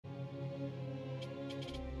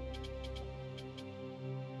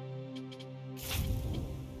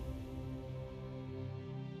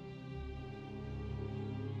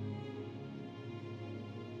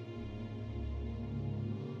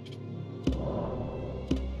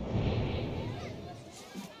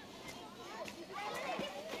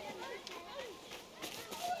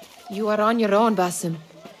You are on your own, Basim.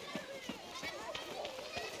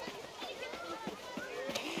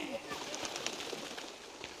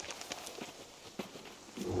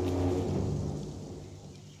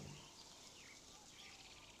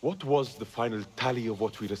 What was the final tally of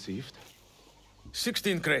what we received?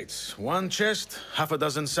 16 crates, 1 chest, half a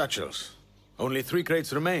dozen satchels. Only 3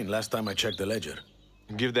 crates remain last time I checked the ledger.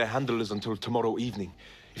 Give their handlers until tomorrow evening.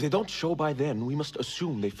 If they don't show by then, we must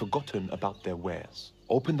assume they've forgotten about their wares.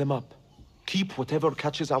 Open them up. Keep whatever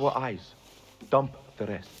catches our eyes. Dump the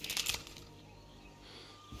rest.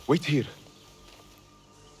 Wait here.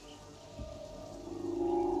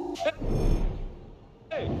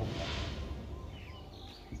 Hey!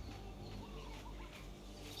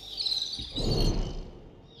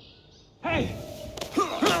 Hey!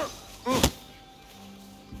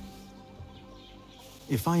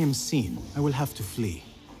 If I am seen, I will have to flee.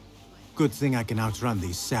 Good thing I can outrun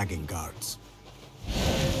these sagging guards.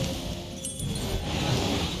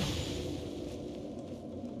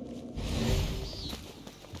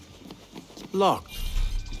 Locked.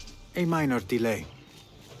 A minor delay.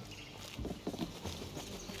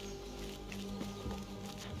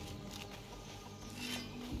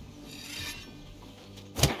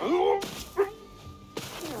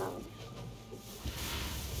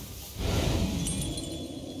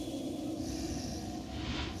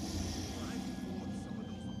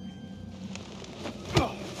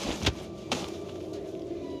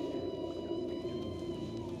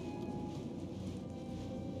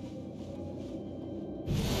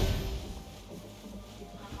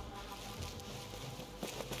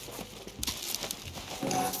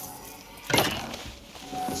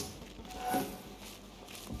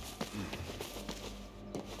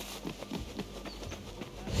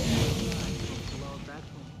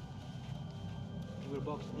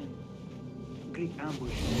 Boxed in. Greek ambush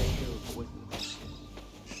in the hills with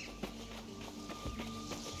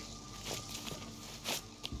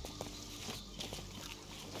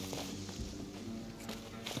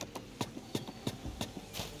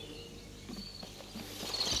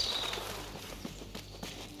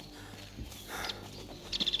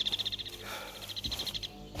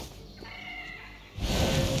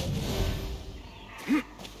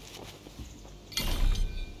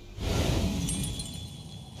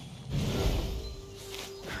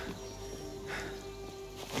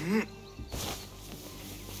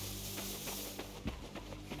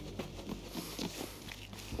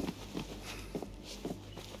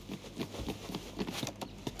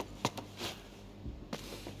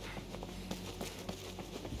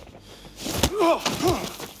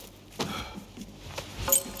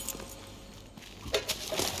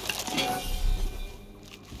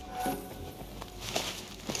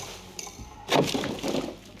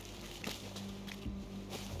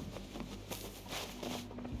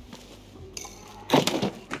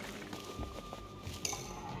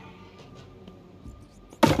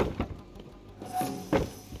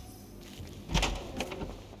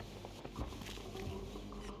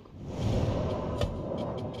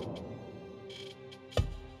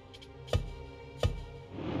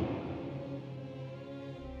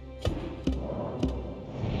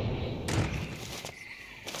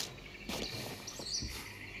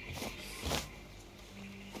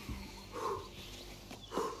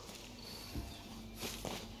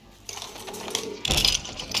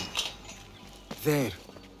There.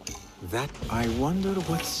 I wonder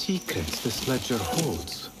what secrets this ledger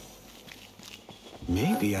holds.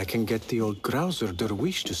 Maybe I can get the old grouser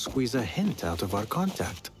Derwish to squeeze a hint out of our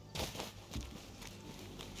contact.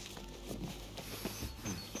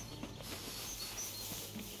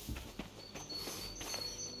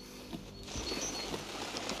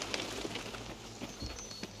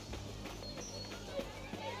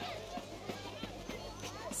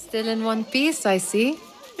 Still in one piece, I see.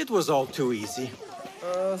 It was all too easy.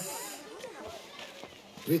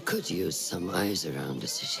 We could use some eyes around the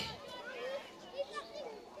city.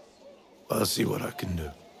 I'll see what I can do.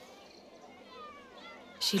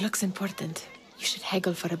 She looks important. You should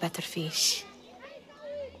haggle for a better fee.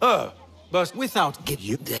 But without Give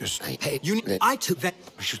you this. I hate you need I took that.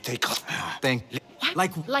 I should take her. Thank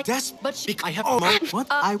like des but she, I have what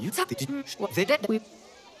I you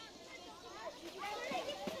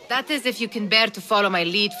that is if you can bear to follow my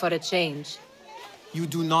lead for a change. You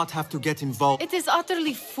do not have to get involved. It is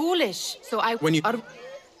utterly foolish. So I When you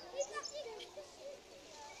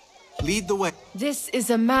lead the way. This is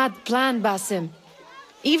a mad plan, Basim.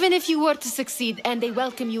 Even if you were to succeed and they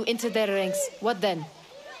welcome you into their ranks, what then?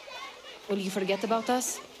 Will you forget about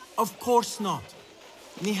us? Of course not.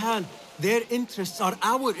 Nihal, their interests are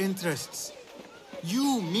our interests.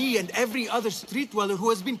 You, me, and every other street dweller who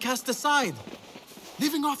has been cast aside.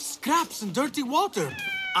 Living off scraps and dirty water.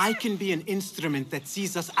 I can be an instrument that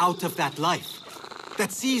sees us out of that life.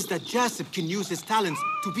 That sees that Jasip can use his talents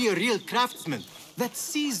to be a real craftsman. That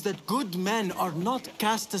sees that good men are not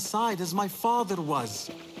cast aside as my father was.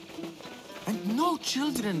 And no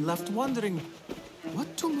children left wondering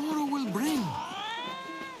what tomorrow will bring.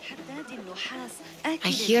 I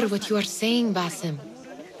hear what you are saying, Basim.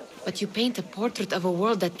 But you paint a portrait of a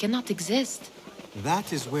world that cannot exist.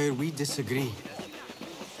 That is where we disagree.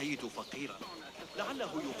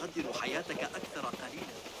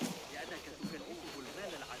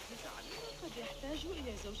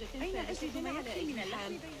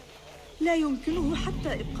 لا يمكنه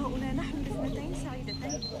حتى إبقاؤنا نحن الاثنتين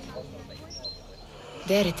سعيدتين.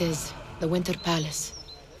 There it is, the Winter Palace.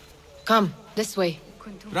 Come, this way.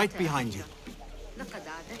 Right behind you. لقد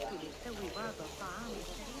عددت للتو بعض الطعام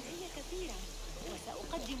السريع كثيرا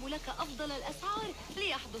وسأقدم لك أفضل الأسعار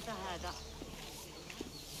ليحدث هذا.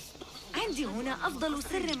 عندي هنا أفضل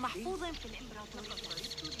سر محفوظ في الإمبراطورية.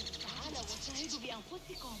 تعالوا وشاهدوا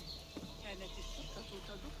بأنفسكم.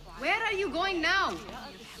 Where are you going now?